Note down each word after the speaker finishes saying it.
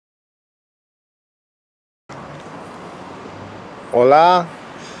Hola,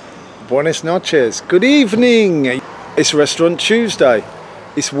 buenas noches, good evening. It's Restaurant Tuesday.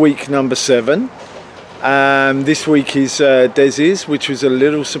 It's week number 7. This week is Desi's, which was a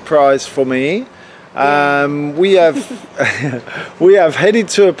little surprise for me. We have we have headed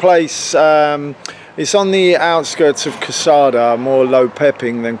to a place. It's on the outskirts of Quesada, more low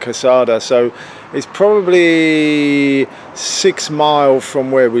pepping than Quesada, so it's probably 6 miles from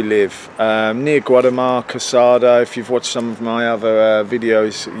where we live, near Guatemala, Quesada. If you've watched some of my other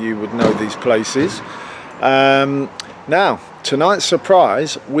videos, you would know these places. Now, tonight's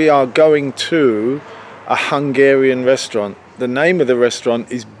surprise, we are going to a Hungarian restaurant. The name of the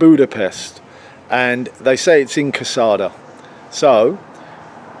restaurant is Budapest, and they say it's in Quesada. So,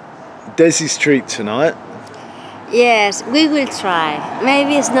 Desi's treat tonight. Yes, we will try.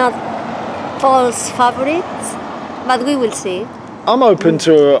 Maybe it's not Paul's favorite, but we will see. I'm open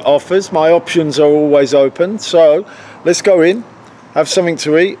to offers. My options are always open. So let's go in, have something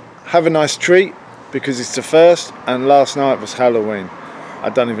to eat, have a nice treat, because it's the first and last night was Halloween. I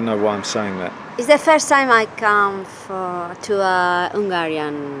don't even know why I'm saying that. It's the first time I come to a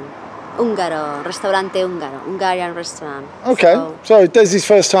Hungarian restaurant. Okay, so Desi's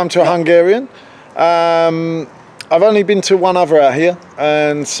first time to a Hungarian. I've only been to one other out here,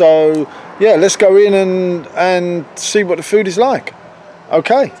 and so yeah, let's go in and see what the food is like.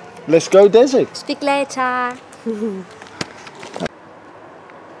 Okay, let's go, Desi. Speak later.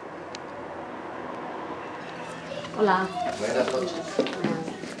 Hola.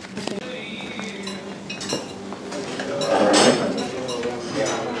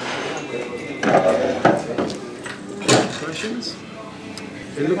 Impressions?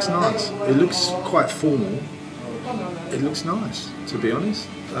 It looks nice. It looks quite formal. It looks nice, to be honest.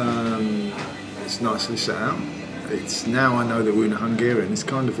 It's nicely set out. It's now I know that we're in Hungarian. It's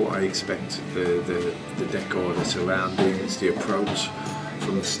kind of what I expect. The decor, the surroundings, the approach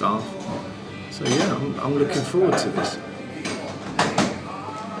from the staff. So yeah, I'm looking forward to this.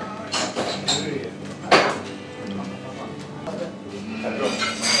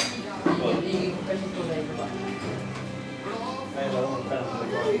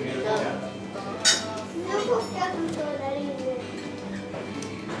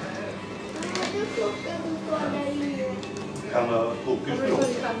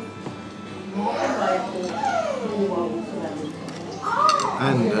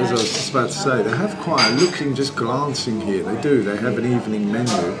 And as I was just about to say, they have quite, looking, just glancing here, they have an evening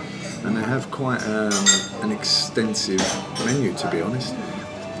menu, and they have quite an extensive menu, to be honest.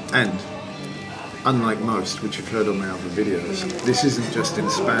 And unlike most, which you've heard on my other videos, this isn't just in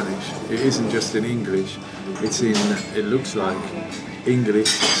Spanish, it isn't just in English, it's in, it looks like, English,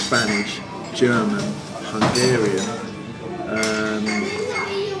 Spanish, German, Hungarian.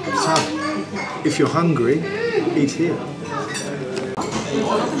 So, if you're hungry, eat here.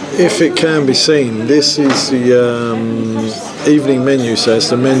 If it can be seen, this is the evening menu, so it's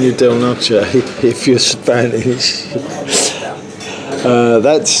the menu del noche if you're Spanish.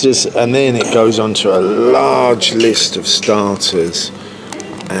 That's just, and then it goes on to a large list of starters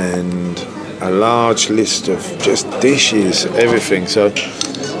and a large list of just dishes, everything. So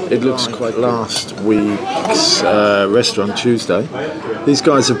it looks quite last week's Restaurant Tuesday. These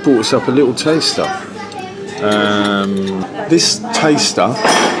guys have brought us up a little taster. This taster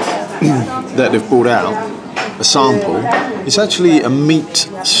that they've brought out, a sample, is actually a meat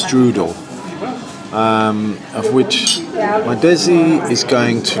strudel, of which my Desi is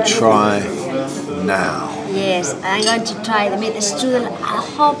going to try now. Yes, I'm going to try the meat strudel.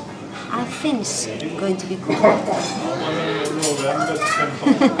 I think it's going to be cool.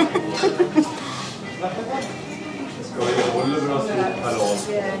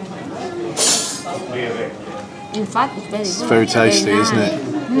 In fact, it's very good. It's very tasty, isn't it?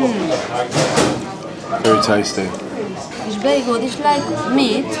 Very tasty. It's very good. It's like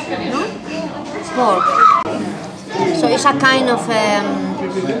meat, no? Pork. So it's a kind of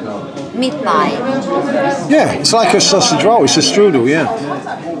meat pie. Yeah, it's like a sausage roll. It's a strudel, yeah.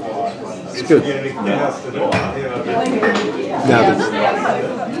 It's good. Now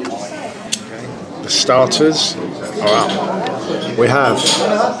the starters are up. We have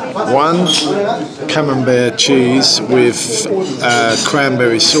one camembert cheese with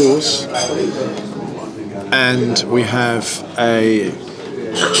cranberry sauce, and we have a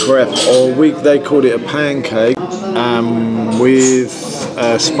crepe, or they called it a pancake, with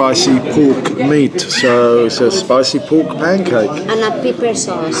spicy pork meat. So it's a spicy pork pancake. And a pepper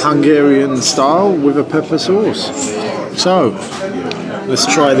sauce. Hungarian style with a pepper sauce. So let's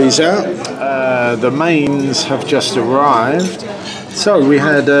try these out. The mains have just arrived. So we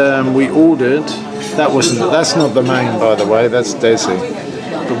had we ordered That's not the main, by the way, that's Desi.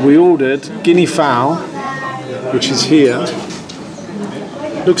 But we ordered guinea fowl, which is here.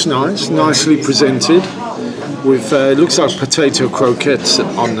 Looks nice, nicely presented. With it looks like potato croquettes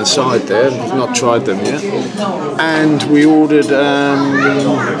on the side there. We've not tried them yet. And we ordered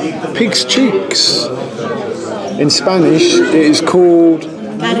pig's cheeks. In Spanish, it is called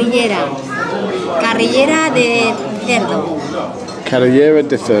Carrillera. Carrillera de cerdo. Carrillera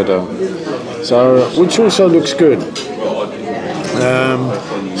de cerdo. So, which also looks good.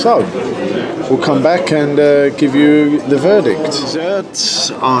 So, we'll come back and give you the verdict. Desserts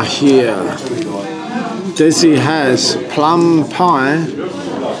are here. Desi has plum pie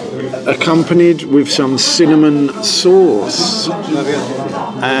accompanied with some cinnamon sauce.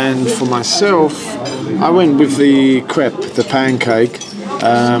 And for myself, I went with the crepe, the pancake,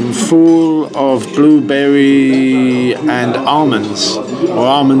 full of blueberry and almonds, or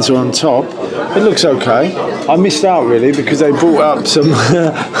almonds are on top. It looks okay. I missed out really because they brought up some,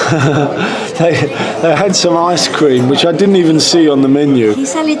 they had some ice cream which I didn't even see on the menu.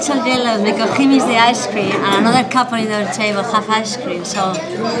 He's a little jealous because him is the ice cream and another couple in our table have ice cream, so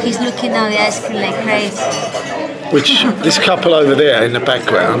he's looking at the ice cream like crazy. Which, this couple over there in the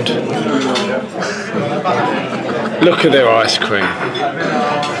background, look at their ice cream.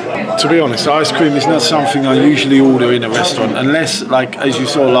 To be honest, ice cream is not something I usually order in a restaurant unless, like as you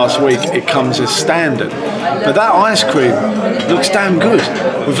saw last week, it comes as standard. But that ice cream looks damn good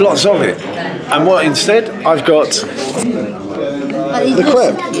with lots of it. And what instead? I've got the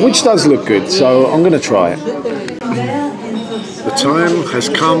crepe, which does look good, so I'm going to try it. The time has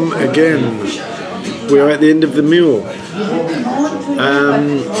come again. We are at the end of the meal.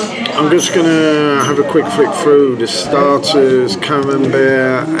 I'm just going to have a quick flick through the starters,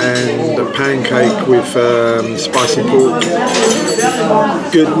 camembert and the pancake with spicy pork.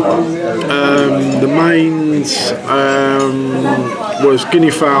 Good. The mains was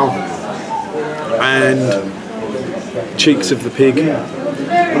guinea fowl and cheeks of the pig.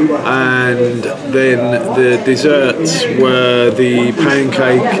 And then the desserts were the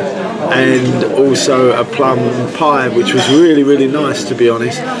pancake and also a plum pie, which was really, really nice, to be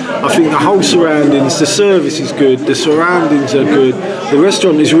honest. I think the whole surroundings, the service is good, the surroundings are good. The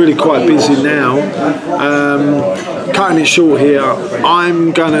restaurant is really quite busy now. Cutting it short here,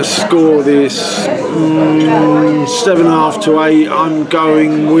 I'm gonna score this 7.5 to 8. I'm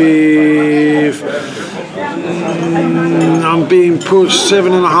going with I'm being pushed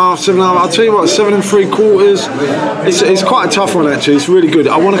 7.5, 7.5. I'll tell you what, 7 3/4. It's quite a tough one actually. It's really good.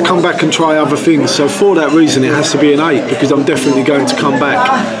 I want to come back and try other things. So for that reason, it has to be an 8 because I'm definitely going to come back.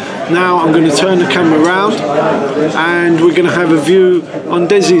 Now I'm going to turn the camera around and we're going to have a view on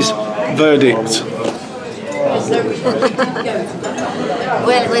Desi's verdict.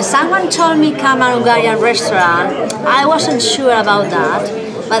 Well, when someone told me come to Hungarian restaurant, I wasn't sure about that.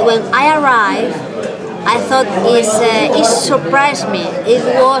 But when I arrived, I thought it surprised me. It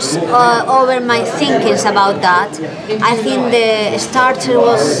was over my thinkings about that. I think the starter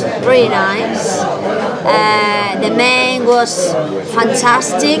was really nice. The main was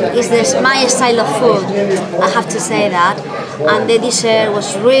fantastic. It's my style of food, I have to say that. And the dessert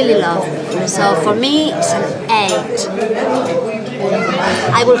was really lovely. So for me, it's an 8.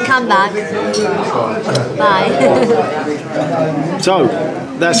 I will come back. Bye. So,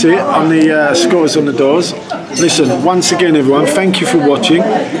 that's it on the scores on the doors. Listen, once again everyone, thank you for watching.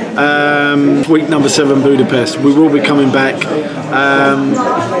 Week number 7 Budapest. We will be coming back.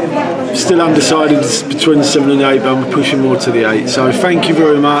 Still undecided between 7 and 8, but I'm pushing more to the 8. So thank you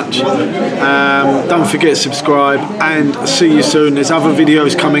very much. Don't forget to subscribe and see you soon. There's other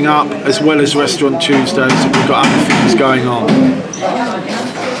videos coming up as well as Restaurant Tuesdays. So we've got other things going on.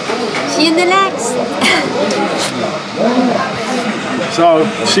 See you in the next. So,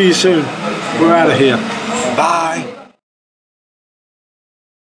 see you soon. We're out of here. Bye.